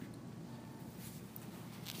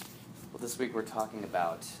This week we're talking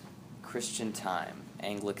about Christian time,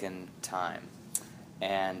 Anglican time.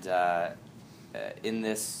 And in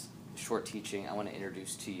this short teaching, I want to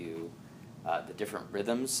introduce to you the different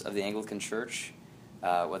rhythms of the Anglican Church,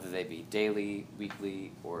 whether they be daily,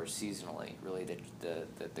 weekly, or seasonally, really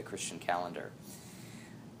the Christian calendar.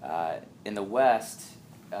 In the West,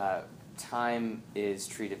 time is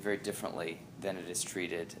treated very differently than it is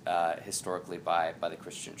treated historically by the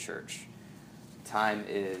Christian Church.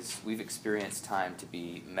 We've experienced time to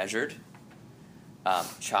be measured,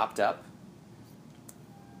 chopped up,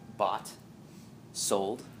 bought,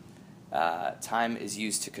 sold. Time is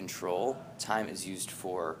used to control. Time is used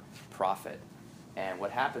for profit. And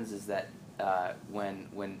what happens is that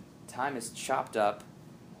when time is chopped up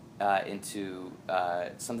into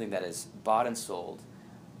something that is bought and sold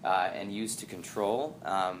and used to control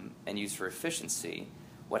and used for efficiency,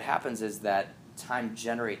 what happens is that time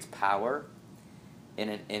generates power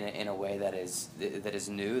in a way that is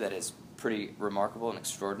new, that is pretty remarkable and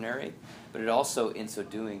extraordinary, but it also, in so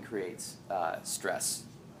doing, creates stress.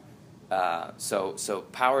 So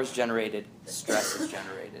power is generated, stress is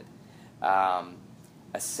generated, a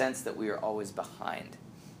sense that we are always behind.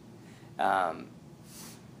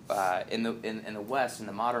 In the West, in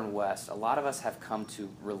the modern West, a lot of us have come to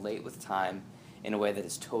relate with time in a way that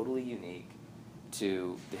is totally unique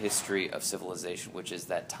to the history of civilization, which is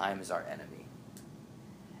that time is our enemy.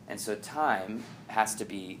 And so time has to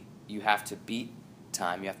be, you have to beat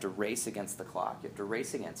time, you have to race against the clock, you have to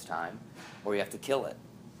race against time, or you have to kill it.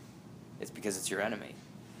 It's because it's your enemy.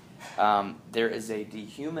 There is a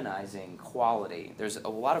dehumanizing quality. There's a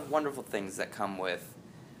lot of wonderful things that come with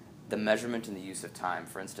the measurement and the use of time.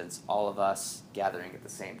 For instance, all of us gathering at the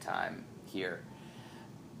same time here.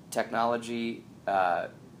 Technology,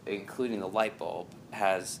 including the light bulb,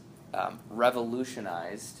 has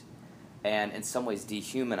revolutionized and in some ways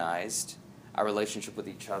dehumanized our relationship with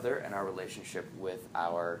each other and our relationship with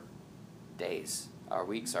our days, our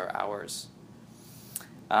weeks, our hours.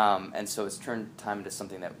 And so it's turned time into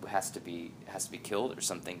something that has to be killed, or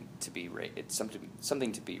something to be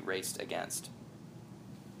something to be raced against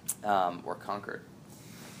or conquered.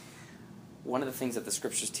 One of the things that the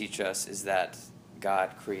scriptures teach us is that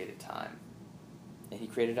God created time, and He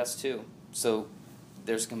created us too. So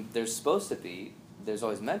there's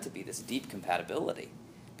always meant to be this deep compatibility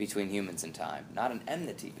between humans and time, not an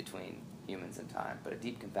enmity between humans and time, but a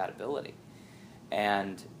deep compatibility.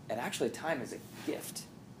 And actually, time is a gift.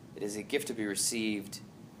 It is a gift to be received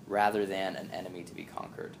rather than an enemy to be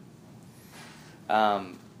conquered.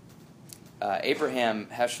 Abraham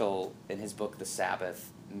Heschel, in his book *The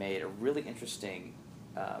Sabbath*, made a really interesting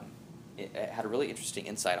had a really interesting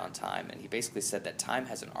insight on time, and he basically said that time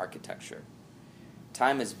has an architecture.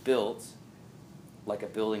 Time is built like a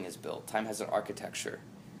building is built. Time has an architecture,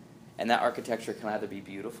 and that architecture can either be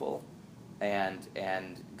beautiful and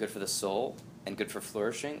good for the soul and good for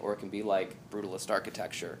flourishing, or it can be like brutalist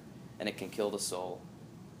architecture, and it can kill the soul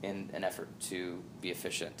in an effort to be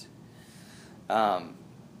efficient. Now,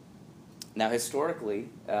 historically,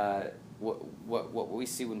 what we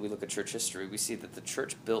see when we look at church history, we see that the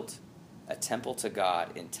church built a temple to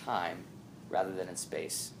God in time rather than in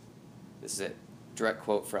space. This is a direct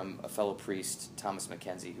quote from a fellow priest, Thomas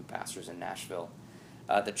Mackenzie, who pastors in Nashville.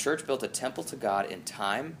 The church built a temple to God in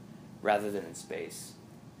time rather than in space.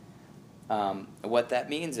 What that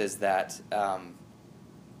means is that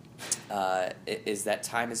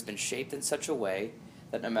time has been shaped in such a way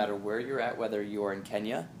that no matter where you're at, whether you're in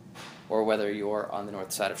Kenya, or whether you're on the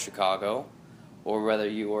north side of Chicago, or whether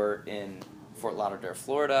you're in Fort Lauderdale,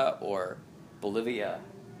 Florida, or Bolivia,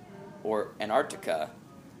 or Antarctica,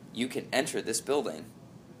 you can enter this building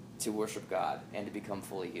to worship God and to become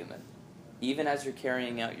fully human. Even as you're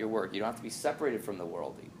carrying out your work, you don't have to be separated from the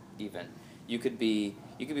world even. You could be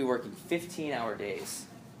working 15-hour days,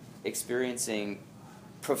 experiencing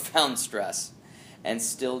profound stress, and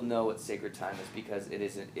still know what sacred time is, because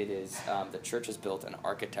the church has built an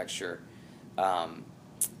architecture, a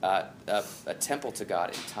temple to God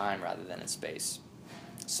in time rather than in space.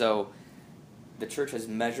 So the church has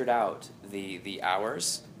measured out the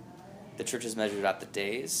hours, the church has measured out the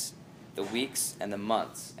days, the weeks, and the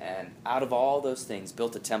months, and out of all those things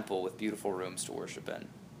built a temple with beautiful rooms to worship in.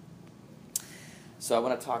 So I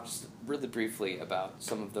want to talk just really briefly about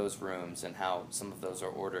some of those rooms and how some of those are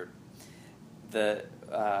ordered.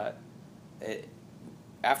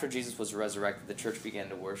 After Jesus was resurrected, the church began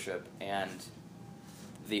to worship, and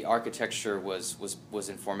the architecture was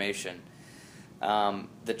in formation.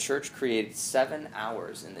 The church created 7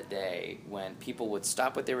 hours in the day when people would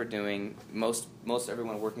stop what they were doing, most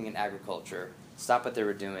everyone working in agriculture, stop what they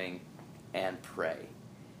were doing, and pray.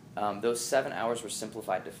 those 7 hours were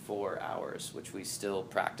simplified to 4 hours, which we still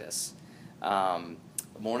practice.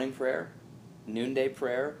 Morning prayer, noonday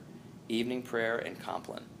prayer, evening prayer, and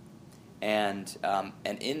compline. And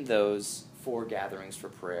in those 4 gatherings for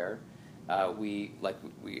prayer,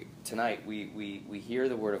 tonight we hear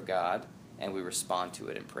the Word of God and we respond to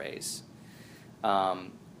it in praise.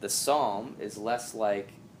 The psalm is less like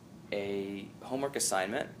a homework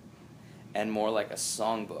assignment and more like a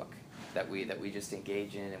songbook that we just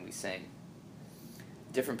engage in and we sing.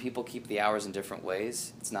 Different people keep the hours in different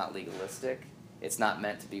ways. It's not legalistic. It's not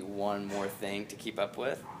meant to be one more thing to keep up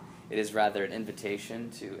with. It is rather an invitation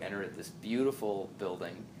to enter this beautiful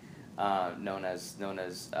building known as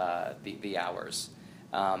the hours,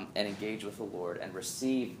 and engage with the Lord and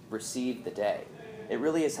receive the day. It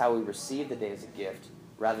really is how we receive the day as a gift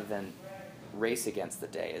rather than race against the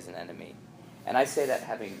day as an enemy. And I say that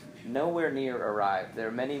having nowhere near arrived. There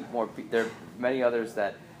are many others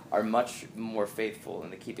that are much more faithful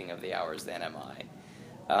in the keeping of the hours than am I.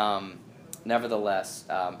 Nevertheless,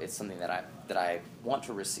 it's something that I want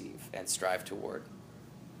to receive and strive toward.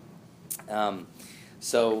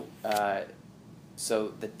 So the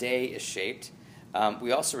day is shaped.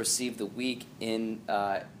 We also receive the week in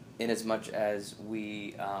as much as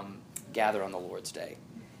we gather on the Lord's Day,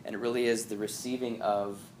 and it really is the receiving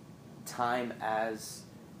of time as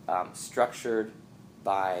structured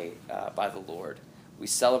by the Lord. We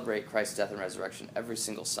celebrate Christ's death and resurrection every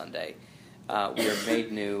single Sunday. We are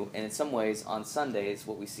made new, and in some ways, on Sundays,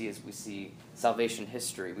 what we see is we see salvation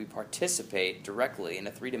history. We participate directly in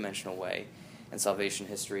a three-dimensional way in salvation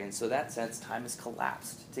history, and so in that sense, time is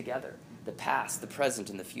collapsed together. The past, the present,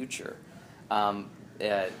 and the future. The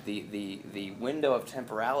window of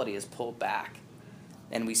temporality is pulled back,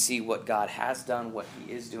 and we see what God has done, what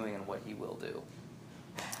He is doing, and what He will do.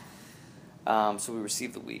 So we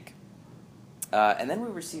receive the week. And then we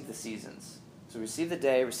receive the seasons. So we receive the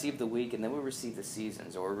day, receive the week, and then we receive the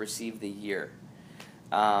seasons, or we receive the year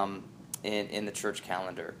in the church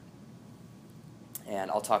calendar.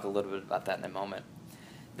 And I'll talk a little bit about that in a moment.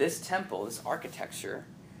 This temple, this architecture,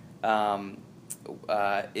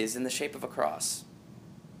 is in the shape of a cross.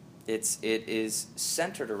 It is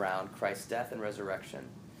centered around Christ's death and resurrection.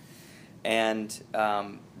 And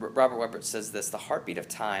Robert Webber says this: the heartbeat of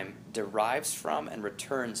time derives from and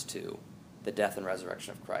returns to the death and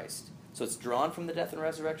resurrection of Christ. So it's drawn from the death and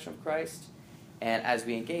resurrection of Christ, and as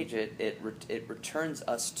we engage it, it returns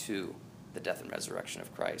us to the death and resurrection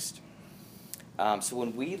of Christ. So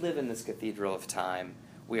when we live in this cathedral of time,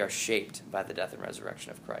 we are shaped by the death and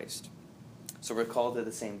resurrection of Christ. So we're called to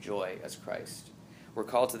the same joy as Christ. We're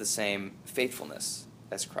called to the same faithfulness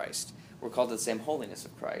as Christ. We're called to the same holiness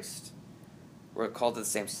of Christ. We're called to the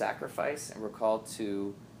same sacrifice, and we're called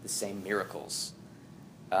to the same miracles.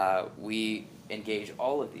 We engage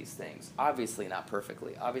all of these things, obviously not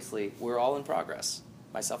perfectly. Obviously, we're all in progress,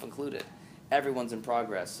 myself included. Everyone's in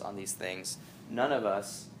progress on these things. None of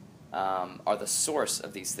us are the source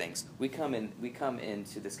of these things. We come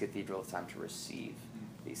into this cathedral of time to receive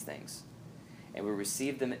these things. And we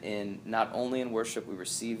receive them not only in worship, we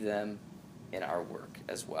receive them in our work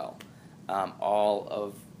as well. All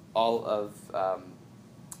of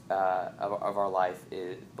our life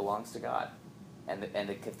belongs to God, and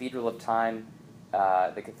the cathedral of time,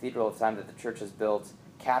 that the church has built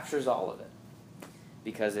captures all of it,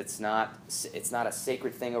 because it's not a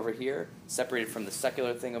sacred thing over here separated from the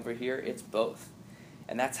secular thing over here. It's both,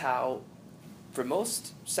 and that's how, for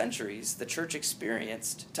most centuries, the church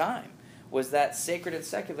experienced time. Was that sacred and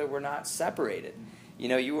secular were not separated. You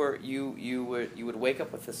know, you would wake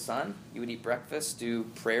up with the sun, you would eat breakfast, do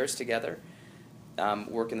prayers together,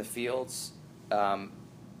 work in the fields,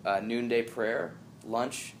 noonday prayer,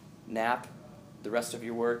 lunch, nap, the rest of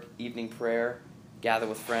your work, evening prayer, gather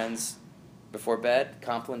with friends, before bed,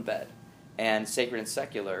 compline bed. And sacred and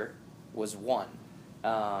secular was one.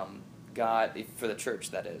 God, for the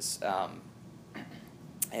church, that is.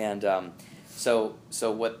 So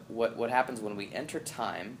what happens when we enter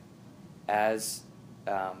time as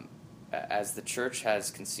the church has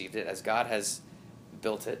conceived it, as God has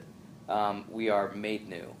built it, we are made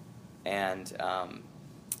new, and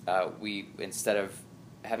we, instead of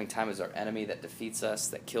having time as our enemy that defeats us,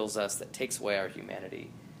 that kills us, that takes away our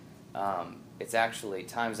humanity, time is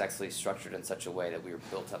actually structured in such a way that we are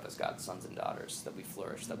built up as God's sons and daughters, that we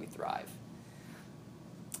flourish, that we thrive.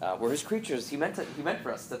 We're His creatures. He meant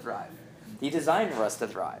for us to thrive. He designed for us to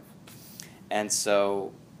thrive, and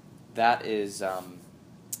so that is the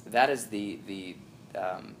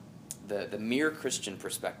mere Christian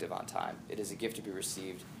perspective on time. It is a gift to be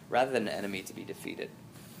received rather than an enemy to be defeated.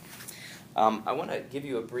 I want to give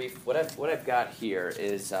you a brief. What I've got here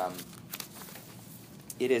is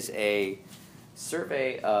it is a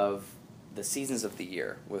survey of the seasons of the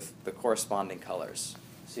year with the corresponding colors.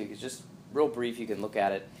 So you can just real brief. You can look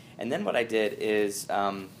at it, and then what I did is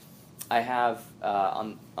I have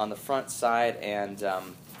on the front side and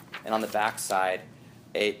on the back side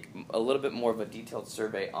a little bit more of a detailed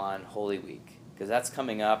survey on Holy Week, because that's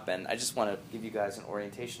coming up, and I just want to give you guys an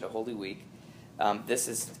orientation to Holy Week. This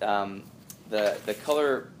is the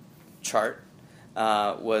color chart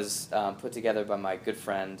was put together by my good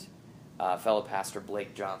friend, fellow pastor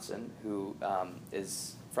Blake Johnson, who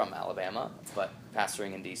is from Alabama but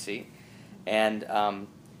pastoring in D.C. And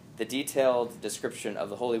the detailed description of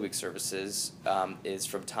the Holy Week services is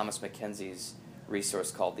from Thomas Mackenzie's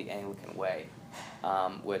resource called The Anglican Way,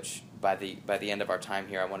 which by the end of our time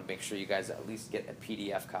here, I want to make sure you guys at least get a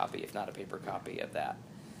PDF copy, if not a paper copy of that.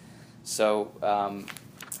 So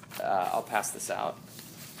I'll pass this out.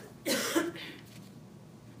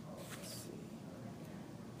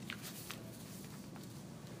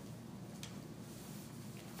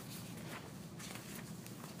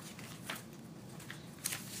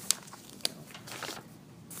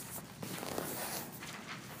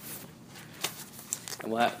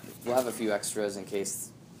 And we'll have a few extras in case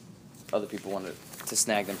other people want to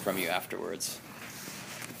snag them from you afterwards.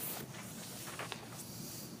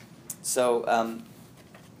 So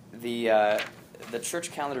the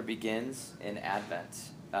church calendar begins in Advent,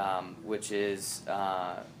 which is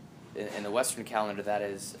in the Western calendar, that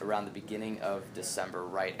is around the beginning of December,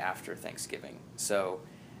 right after Thanksgiving. So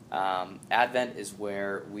Advent is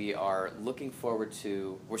where we are looking forward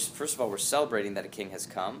to. First of all, we're celebrating that a King has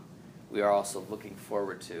come. We are also looking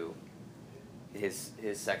forward to his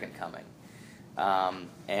second coming.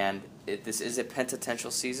 And this is a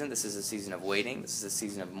penitential season. This is a season of waiting. This is a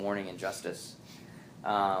season of mourning and justice.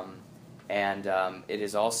 And it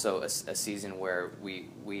is also a season where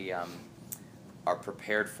we are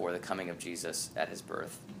prepared for the coming of Jesus at his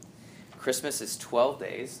birth. Christmas is 12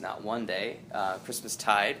 days, not one day.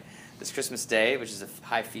 Christmastide, this Christmas Day, which is a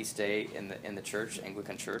high feast day in the church,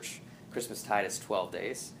 Anglican Church, Christmastide is 12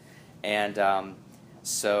 days. And and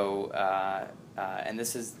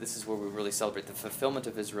this is where we really celebrate the fulfillment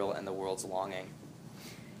of Israel and the world's longing.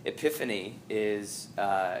 Epiphany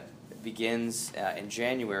begins in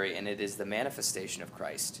January, and it is the manifestation of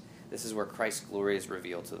Christ. This is where Christ's glory is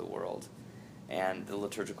revealed to the world, and the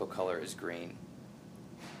liturgical color is green.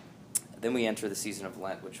 Then we enter the season of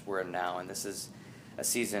Lent, which we're in now, and this is a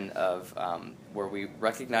season of where we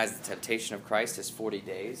recognize the temptation of Christ as 40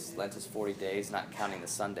 days. Lent is 40 days, not counting the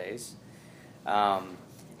Sundays.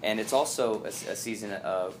 And it's also a season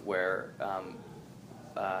of where,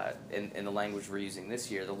 in the language we're using this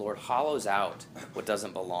year, the Lord hollows out what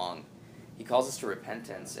doesn't belong. He calls us to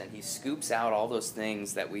repentance, and he scoops out all those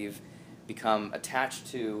things that we've become attached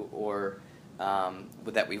to or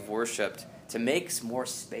that we've worshipped to make more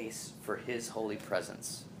space for his holy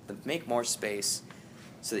presence, to make more space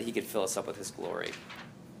so that he could fill us up with his glory.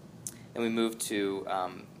 Then we move to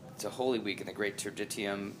Holy Week in the Great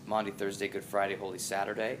Traditium, Maundy, Thursday, Good Friday, Holy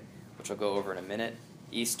Saturday, which I'll go over in a minute.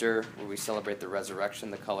 Easter, where we celebrate the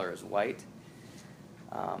resurrection, the color is white.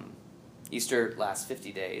 Easter lasts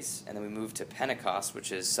 50 days, and then we move to Pentecost,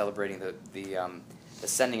 which is celebrating the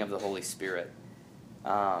sending of the Holy Spirit.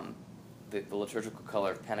 The liturgical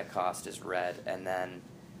color of Pentecost is red, and then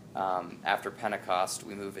after Pentecost,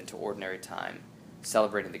 we move into ordinary time,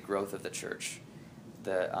 celebrating the growth of the church.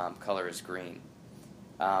 The color is green.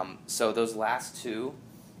 So those last two,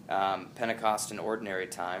 Pentecost and ordinary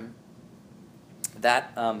time,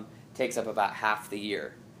 that takes up about half the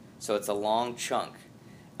year. So it's a long chunk.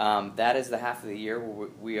 That is the half of the year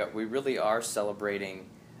where we really are celebrating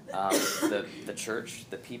the church,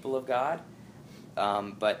 the people of God.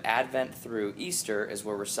 But Advent through Easter is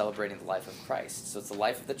where we're celebrating the life of Christ. So it's the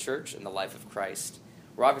life of the church and the life of Christ.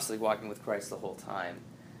 We're obviously walking with Christ the whole time.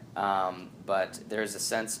 But there's a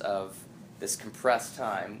sense of this compressed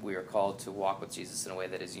time. We are called to walk with Jesus in a way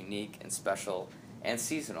that is unique and special and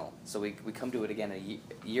seasonal. So we come to it again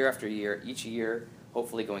year after year, each year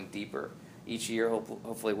hopefully going deeper, each year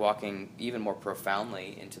hopefully walking even more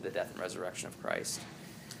profoundly into the death and resurrection of Christ.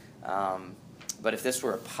 But if this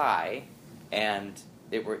were a pie and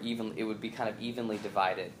it would be kind of evenly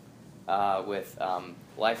divided with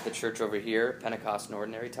life of the church over here, Pentecost and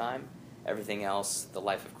ordinary time, everything else, the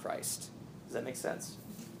life of Christ. Does that make sense?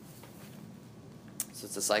 So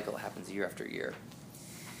it's a cycle that happens year after year.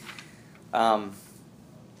 Palm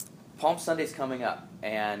Sunday's coming up,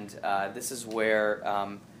 and this is where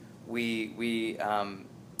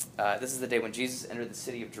this is the day when Jesus entered the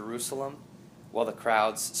city of Jerusalem while the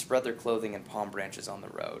crowds spread their clothing and palm branches on the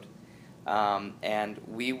road. And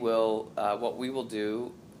we will, what we will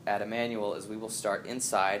do at Emmanuel is we will start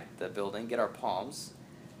inside the building, get our palms,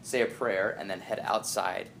 say a prayer, and then head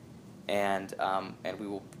outside, and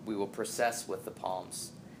we will process with the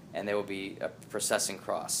palms, and there will be a processing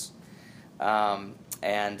cross. As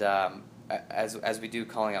we do,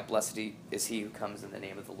 calling out, "Blessed is he who comes in the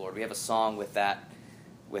name of the Lord." We have a song with that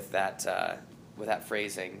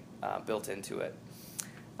phrasing built into it.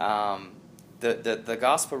 The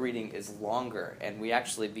gospel reading is longer, and we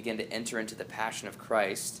actually begin to enter into the Passion of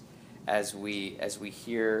Christ as we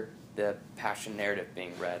hear the Passion narrative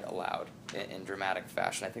being read aloud in dramatic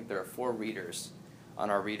fashion. I think there are 4 readers on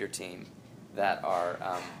our reader team that are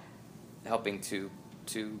helping to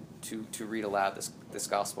read aloud this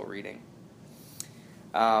gospel reading.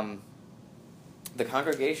 The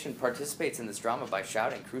congregation participates in this drama by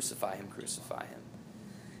shouting, "Crucify him, crucify him."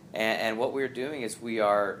 And what we're doing is we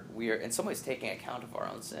are in some ways taking account of our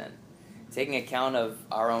own sin, taking account of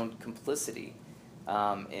our own complicity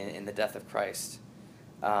in the death of Christ,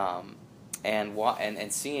 and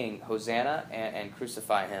seeing Hosanna and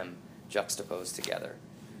crucify him juxtaposed together.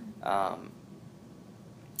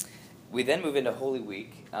 We then move into Holy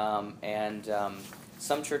Week, and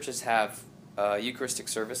some churches have a Eucharistic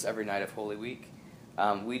service every night of Holy Week.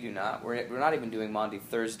 We do not. We're not even doing Maundy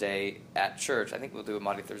Thursday at church. I think we'll do a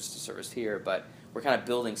Maundy Thursday service here, but we're kind of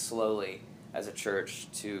building slowly as a church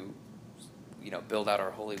to, build out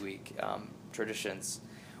our Holy Week traditions.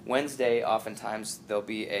 Wednesday, oftentimes there'll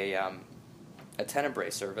be a Tenebrae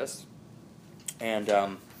service, and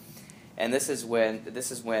this is when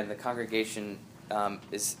the congregation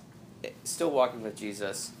is still walking with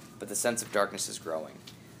Jesus, but the sense of darkness is growing.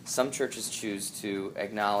 Some churches choose to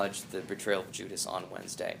acknowledge the betrayal of Judas on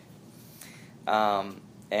Wednesday. So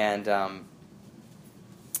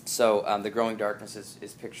the growing darkness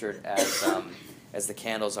is pictured as the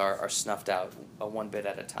candles are snuffed out one bit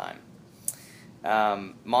at a time.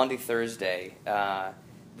 Maundy Thursday,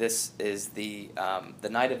 this is the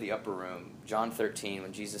night of the upper room, John 13,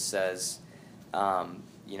 when Jesus says,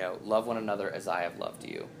 love one another as I have loved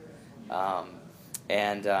you.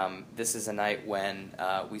 This is a night when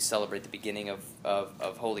we celebrate the beginning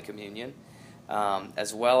of Holy Communion,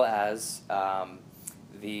 as well as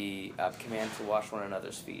the command to wash one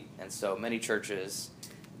another's feet. And so many churches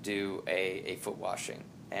do a foot washing,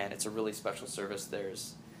 and it's a really special service.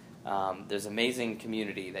 There's amazing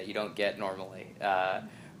community that you don't get normally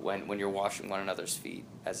when you're washing one another's feet,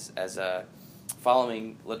 as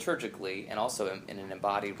following liturgically and also in an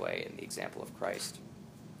embodied way in the example of Christ.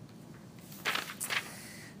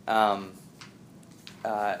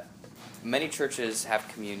 Many churches have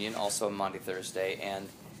communion also on Maundy Thursday, and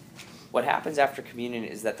what happens after communion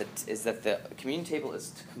is that the communion table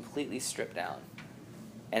is completely stripped down,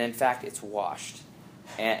 and in fact it's washed,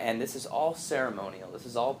 and this is all ceremonial. This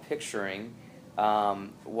is all picturing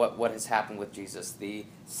what has happened with Jesus. The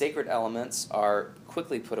sacred elements are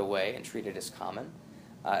quickly put away and treated as common,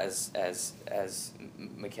 as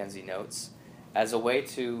Mackenzie notes, as a way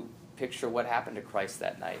to picture what happened to Christ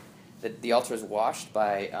that night. The altar is washed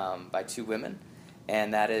by 2 women,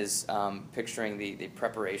 and that is picturing the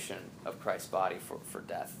preparation of Christ's body for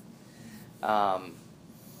death.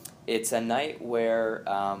 It's a night where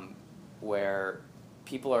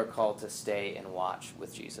people are called to stay and watch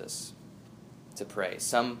with Jesus, to pray.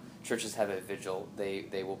 Some churches have a vigil;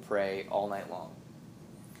 they will pray all night long.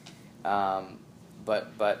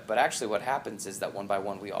 But actually, what happens is that one by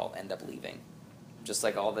one we all end up leaving, just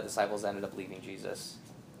like all the disciples ended up leaving Jesus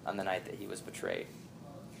on the night that he was betrayed.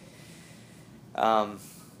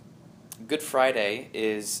 Good Friday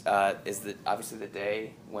is obviously the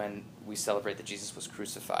day when we celebrate that Jesus was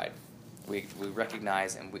crucified. We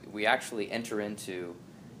recognize and we actually enter into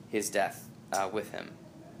his death with him.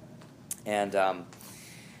 And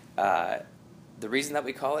the reason that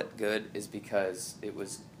we call it good is because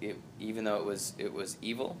even though it was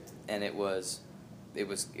evil and it was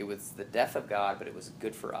the death of God, but it was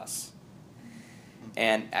good for us.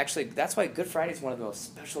 And actually, that's why Good Friday is one of the most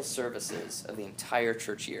special services of the entire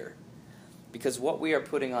church year, because what we are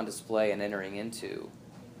putting on display and entering into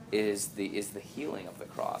is the healing of the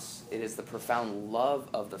cross. It is the profound love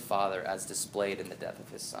of the Father as displayed in the death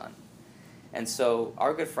of his Son. And so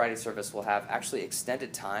our Good Friday service will have actually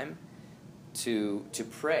extended time to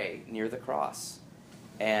pray near the cross.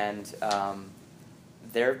 And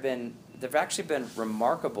there have actually been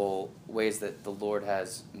remarkable ways that the Lord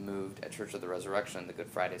has moved at Church of the Resurrection in the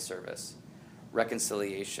Good Friday service.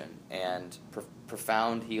 Reconciliation and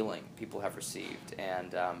profound healing people have received,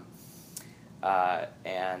 and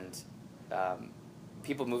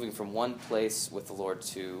people moving from one place with the Lord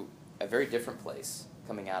to a very different place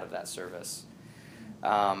coming out of that service.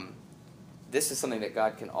 This is something that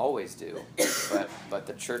God can always do, but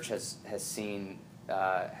the church has seen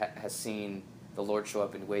the Lord show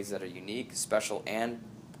up in ways that are unique, special, and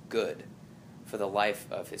good for the life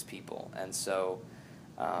of His people. And so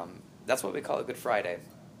that's what we call a Good Friday.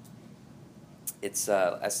 It's,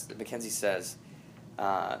 as Mackenzie says,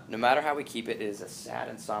 no matter how we keep it, it is a sad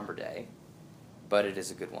and somber day, but it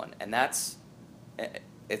is a good one. And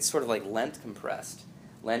it's sort of like Lent compressed.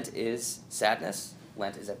 Lent is sadness.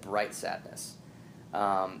 Lent is a bright sadness.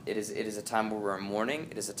 It is a time where we're mourning.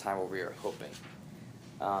 It is a time where we are hoping.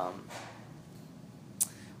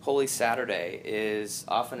 Holy Saturday is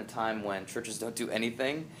often a time when churches don't do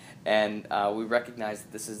anything, and we recognize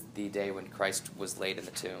that this is the day when Christ was laid in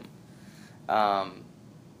the tomb.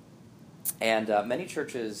 Many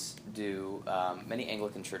churches do, many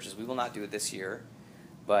Anglican churches, we will not do it this year,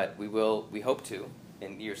 but we hope to,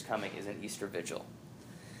 in years coming, is an Easter Vigil.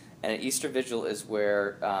 And an Easter Vigil is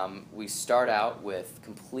where we start out with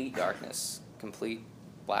complete darkness, complete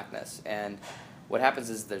blackness. And what happens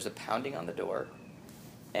is there's a pounding on the door,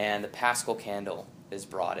 and the Paschal candle is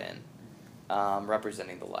brought in,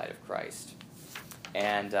 representing the light of Christ.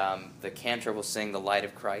 And the cantor will sing the light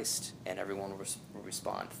of Christ, and everyone will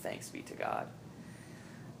respond, thanks be to God.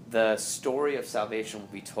 The story of salvation will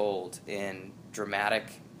be told in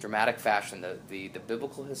dramatic fashion. The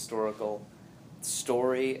biblical historical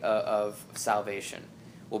story of salvation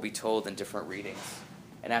will be told in different readings.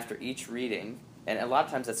 And after each reading, and a lot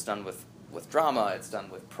of times that's done with drama, it's done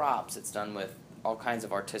with props, it's done with all kinds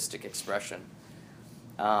of artistic expression.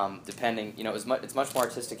 Depending, it's much more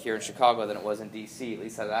artistic here in Chicago than it was in D.C., at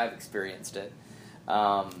least as I've experienced it.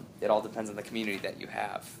 It all depends on the community that you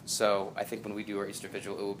have. So I think when we do our Easter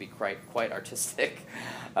Vigil, it will be quite artistic.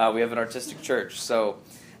 We have an artistic church. So,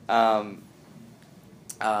 but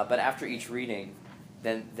after each reading,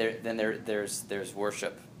 then there's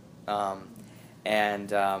worship,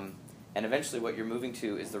 and eventually what you're moving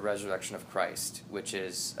to is the resurrection of Christ, which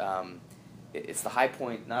is it's the high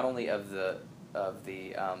point not only of the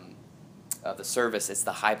service, it's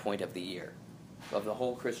the high point of the year, of the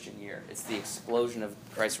whole Christian year. It's the explosion of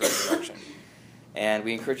Christ's resurrection. And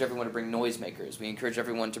we encourage everyone to bring noisemakers. We encourage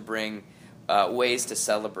everyone to bring ways to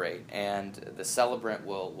celebrate. And the celebrant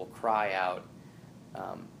will cry out,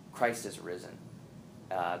 Christ is risen.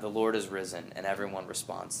 The Lord is risen. And everyone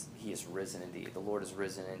responds, He is risen indeed. The Lord is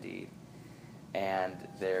risen indeed. And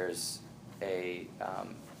there's an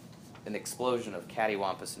explosion of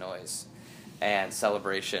cattywampus noise and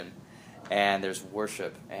celebration, and there's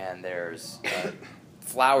worship, and there's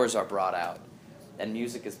flowers are brought out, and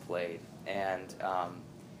music is played, and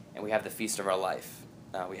we have the feast of our life.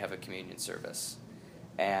 We have a communion service,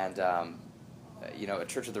 and at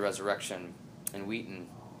Church of the Resurrection in Wheaton,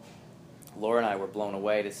 Laura and I were blown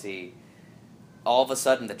away to see all of a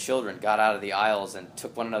sudden the children got out of the aisles and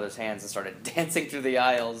took one another's hands and started dancing through the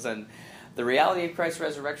aisles. And the reality of Christ's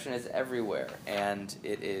resurrection is everywhere, and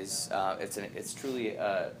it is it's truly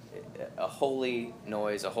a holy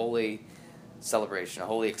noise, a holy celebration, a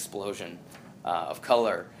holy explosion of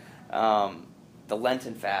color. The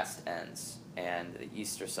Lenten fast ends, and the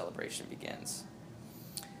Easter celebration begins.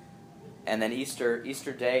 And then Easter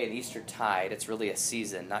Day and Easter Tide, it's really a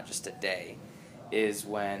season, not just a day, is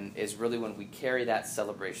really when we carry that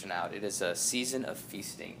celebration out. It is a season of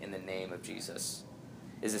feasting in the name of Jesus.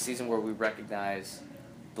 It is a season where we recognize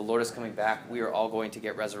the Lord is coming back. We are all going to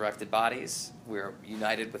get resurrected bodies. We are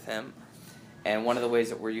united with Him. And one of the ways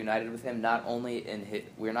that we're united with Him,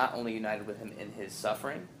 we're not only united with Him in His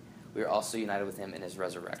suffering, we are also united with Him in His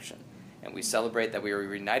resurrection. And we celebrate that we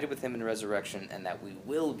are united with Him in resurrection, and that we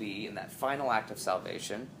will be, in that final act of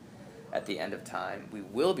salvation, at the end of time, we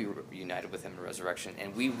will be united with Him in resurrection,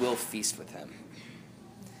 and we will feast with Him.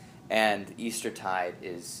 And Eastertide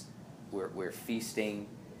is, we're feasting,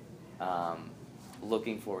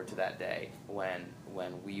 looking forward to that day when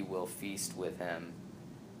we will feast with Him,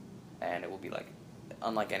 and it will be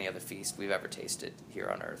unlike any other feast we've ever tasted here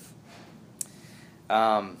on earth.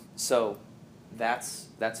 So that's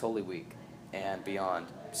Holy Week and beyond.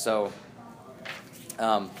 So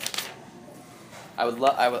I would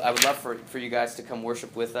love for you guys to come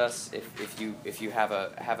worship with us if you have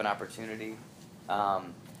an opportunity.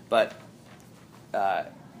 But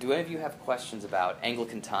do any of you have questions about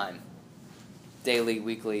Anglican time, daily,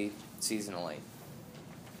 weekly, seasonally?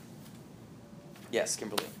 Yes,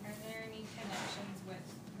 Kimberly. Are there any connections with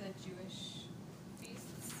the Jewish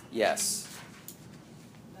feasts? Yes.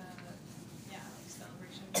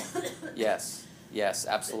 Celebration. Yes,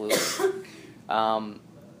 absolutely.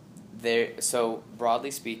 So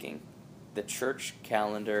broadly speaking, the church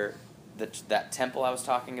calendar, that temple I was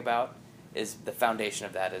talking about, is the foundation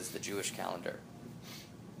of that is the Jewish calendar.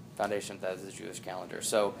 Foundation of that is the Jewish calendar.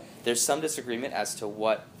 So there's some disagreement as to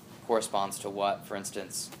what corresponds to what. For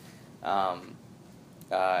instance,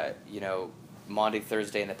 Maundy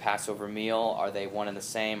Thursday and the Passover meal, are they one and the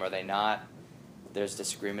same? Are they not? There's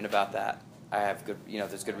disagreement about that.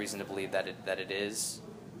 There's good reason to believe that it is.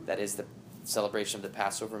 That is the celebration of the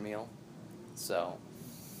Passover meal. So,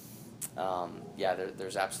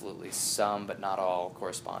 there's absolutely some, but not all,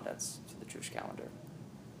 correspondence to the Jewish calendar.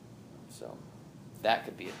 So, that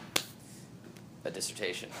could be a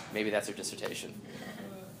dissertation. Maybe that's your dissertation.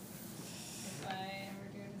 If I ever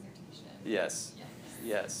do a dissertation. Yes.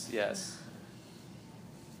 Yes.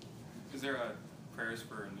 Is there prayers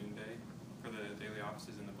for noonday for the daily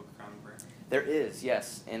offices in the Book of Common Prayer? There is,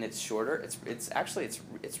 yes, and it's shorter. It's actually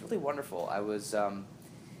really wonderful. I was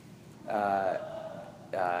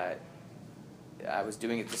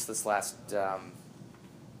doing it just this last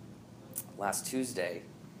Tuesday,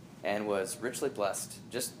 and was richly blessed.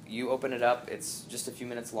 Just you open it up. It's just a few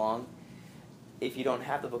minutes long. If you don't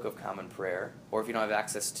have the Book of Common Prayer, or if you don't have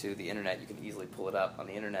access to the internet, you can easily pull it up on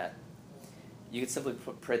the internet. You could simply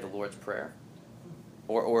pray the Lord's Prayer,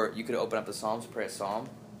 or you could open up the Psalms, pray a psalm.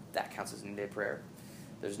 That counts as noonday prayer.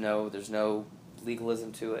 There's no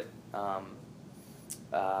legalism to it. Or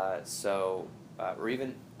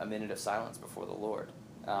even a minute of silence before the Lord.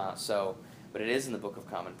 But it is in the Book of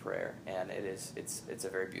Common Prayer, and it's a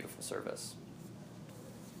very beautiful service.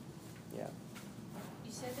 Yeah.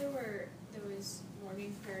 You said there was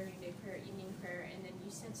morning prayer, noonday prayer, evening prayer, and then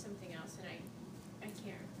you said something else, and I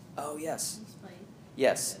can't. Oh yes. Can you explain?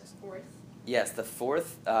 Yes. The fourth. Yes, the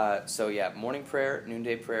fourth. Morning prayer,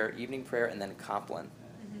 noonday prayer, evening prayer, and then Compline.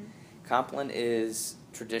 Mm-hmm. Compline is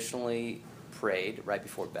traditionally prayed right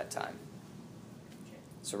before bedtime. Okay.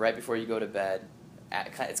 So right before you go to bed,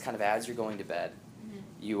 it's kind of as you're going to bed, Mm-hmm.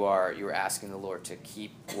 you are asking the Lord to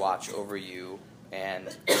keep watch over you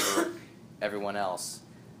and over everyone else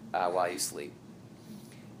while you sleep.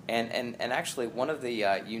 And actually, one of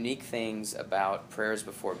the unique things about prayers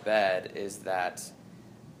before bed is that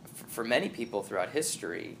for many people throughout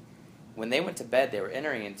history, when they went to bed, they were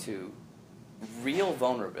entering into real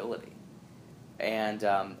vulnerability, and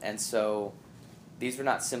so these were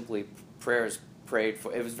not simply prayers prayed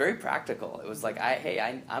for. It was very practical. It was like,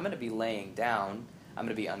 I'm going to be laying down. I'm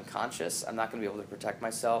going to be unconscious. I'm not going to be able to protect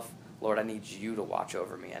myself. Lord, I need you to watch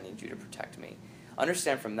over me. I need you to protect me.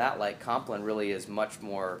 Understand from that, like, Compline really is much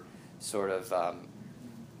more sort of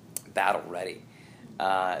battle ready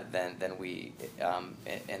than we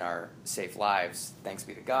in our safe lives. Thanks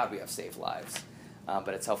be to God, we have safe lives.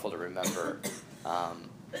 But it's helpful to remember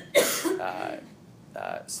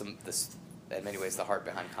in many ways, the heart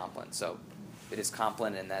behind Compline. So it is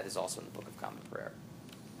Compline, and that is also in the Book of Common Prayer.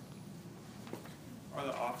 Are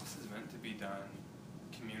the offices meant to be done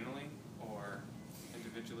communally or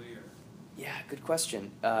individually? Or? Yeah, good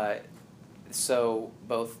question. So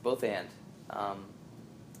both and.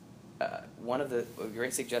 One of the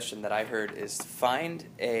great suggestion that I heard is to find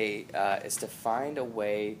a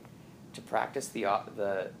way to practice the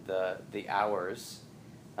hours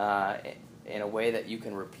in a way that you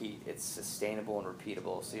can repeat. It's sustainable and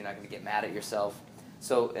repeatable, so you're not going to get mad at yourself.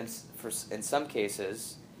 So in some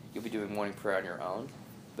cases, you'll be doing morning prayer on your own,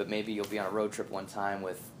 but maybe you'll be on a road trip one time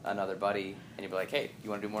with another buddy, and you'll be like, "Hey, you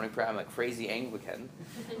want to do morning prayer?" I'm a crazy Anglican,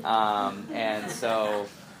 and so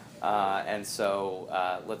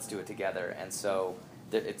let's do it together. And so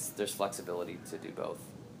there's flexibility to do both.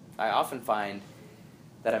 I often find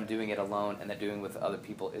that I'm doing it alone, and that doing it with other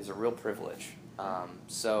people is a real privilege. I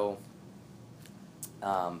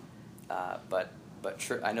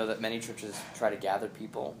know that many churches try to gather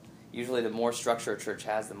people. Usually the more structure a church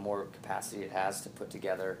has, the more capacity it has to put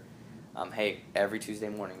together, every Tuesday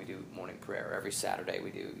morning we do morning prayer. Every Saturday we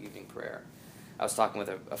do evening prayer. I was talking with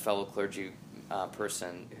a fellow clergy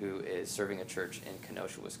person who is serving a church in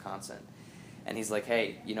Kenosha, Wisconsin. And he's like,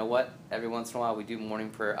 "Hey, you know what? Every once in a while we do morning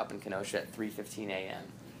prayer up in Kenosha at 3:15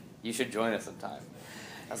 a.m. You should join us sometime."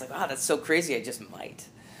 I was like, "Wow, that's so crazy, I just might."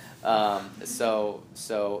 So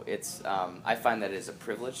it's I find that it is a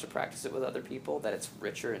privilege to practice it with other people, that it's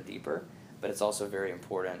richer and deeper, but it's also very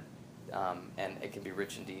important, and it can be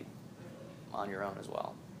rich and deep on your own as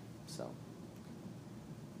well. So,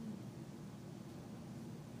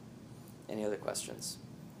 any other questions?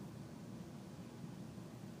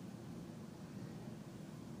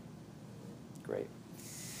 Great.